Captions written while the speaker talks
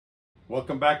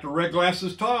Welcome back to Red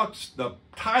Glasses Talks. The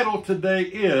title today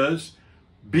is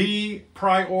Be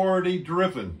Priority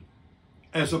Driven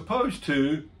as opposed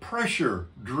to Pressure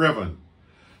Driven.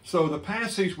 So the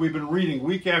passage we've been reading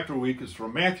week after week is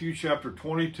from Matthew chapter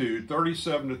 22,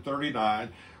 37 to 39,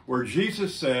 where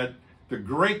Jesus said, the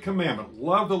great commandment,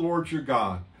 love the Lord your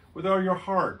God with all your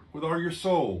heart, with all your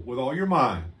soul, with all your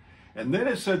mind. And then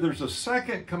it said there's a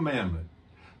second commandment,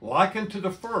 likened to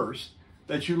the first,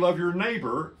 that you love your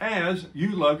neighbor as you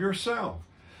love yourself.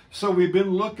 So we've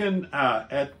been looking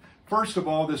at, first of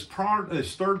all, this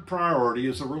third priority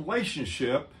is a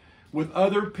relationship with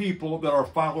other people that are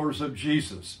followers of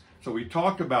Jesus. So we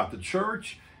talked about the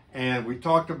church, and we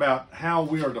talked about how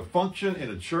we are to function in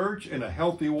a church in a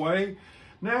healthy way.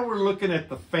 Now we're looking at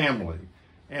the family.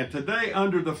 And today,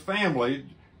 under the family,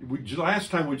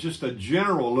 last time was just a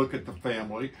general look at the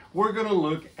family. We're going to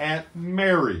look at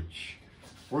marriage.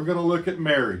 We're going to look at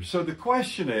marriage. So the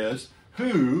question is,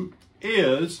 who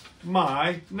is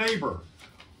my neighbor?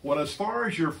 Well, as far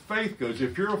as your faith goes,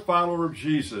 if you're a follower of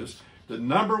Jesus, the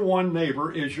number one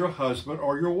neighbor is your husband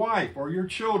or your wife or your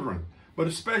children. But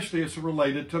especially it's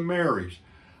related to marriage.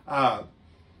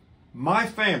 My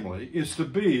family is to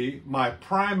be my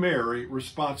primary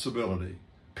responsibility,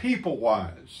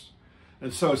 people-wise.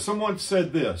 And so someone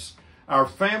said this, our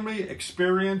family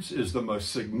experience is the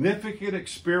most significant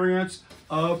experience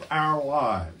of our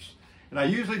lives. And I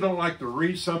usually don't like to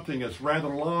read something that's rather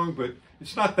long, but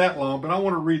it's not that long, but I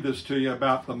want to read this to you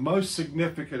about the most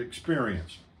significant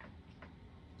experience.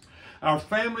 Our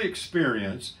family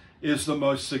experience is the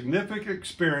most significant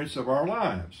experience of our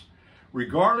lives.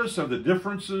 Regardless of the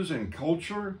differences in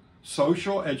culture,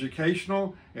 social,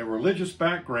 educational, and religious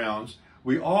backgrounds,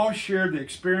 we all share the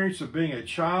experience of being a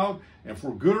child and,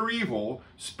 for good or evil,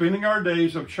 spending our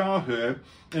days of childhood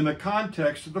in the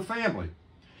context of the family.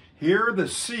 Here, the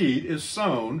seed is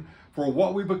sown for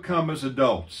what we become as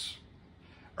adults.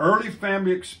 Early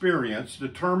family experience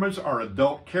determines our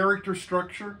adult character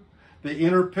structure, the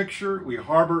inner picture we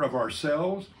harbor of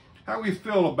ourselves, how we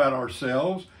feel about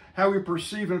ourselves, how we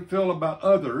perceive and feel about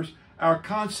others, our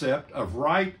concept of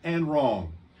right and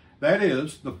wrong. That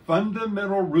is, the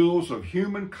fundamental rules of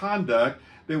human conduct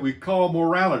that we call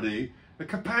morality, the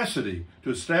capacity to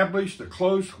establish the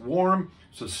close, warm,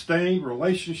 sustained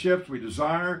relationships we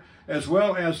desire, as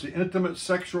well as the intimate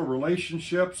sexual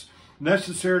relationships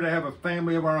necessary to have a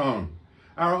family of our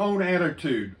own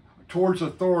attitude towards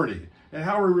authority, and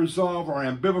how we resolve our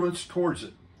ambivalence towards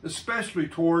it, especially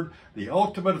toward the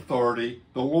ultimate authority,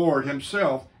 the Lord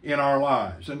Himself, in our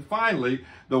lives. And finally,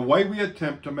 the way we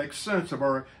attempt to make sense of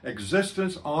our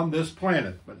existence on this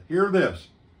planet. But hear this.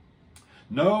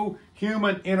 No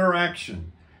human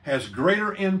interaction has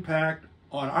greater impact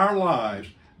on our lives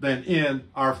than in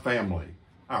our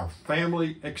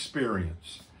family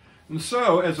experience. And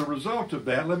so, as a result of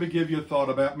that, let me give you a thought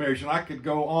about marriage. And I could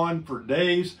go on for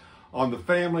days on the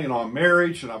family and on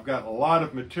marriage, and I've got a lot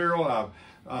of material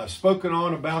I've spoken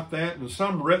on about that, and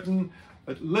some written.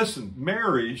 But listen,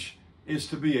 marriage is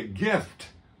to be a gift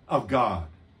of God.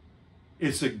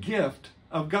 It's a gift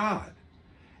of God.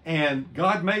 And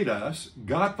God made us,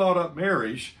 God thought up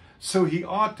marriage, so He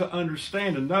ought to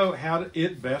understand and know how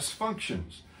it best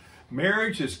functions.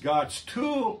 Marriage is God's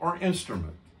tool or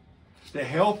instrument to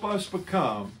help us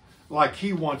become like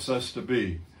He wants us to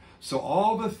be. So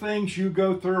all the things you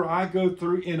go through, I go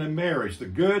through in a marriage, the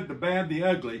good, the bad, the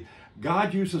ugly,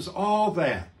 God uses all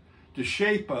that to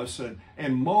shape us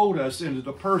and mold us into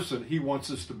the person He wants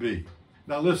us to be.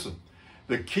 Now listen,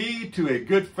 the key to a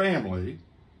good family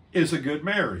is a good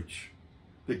marriage.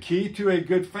 The key to a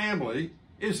good family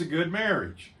is a good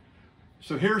marriage.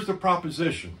 So here's the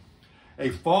proposition. A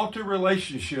faulty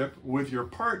relationship with your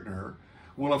partner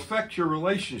will affect your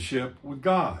relationship with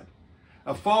God.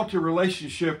 A faulty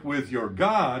relationship with your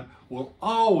God will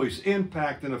always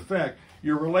impact and affect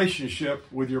your relationship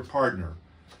with your partner.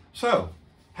 So,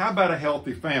 how about a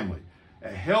healthy family?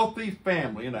 A healthy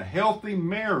family and a healthy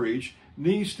marriage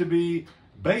needs to be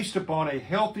based upon a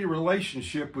healthy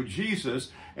relationship with Jesus,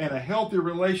 and a healthy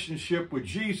relationship with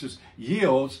Jesus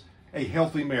yields a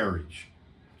healthy marriage.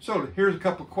 So, here's a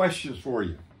couple of questions for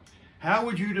you. How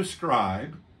would you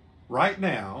describe, right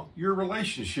now, your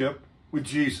relationship with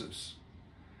Jesus?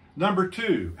 Number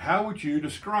two, how would you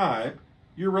describe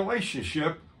your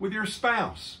relationship with your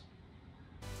spouse?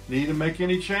 Need to make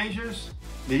any changes?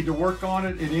 Need to work on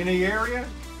it in any area?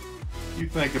 You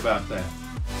think about that.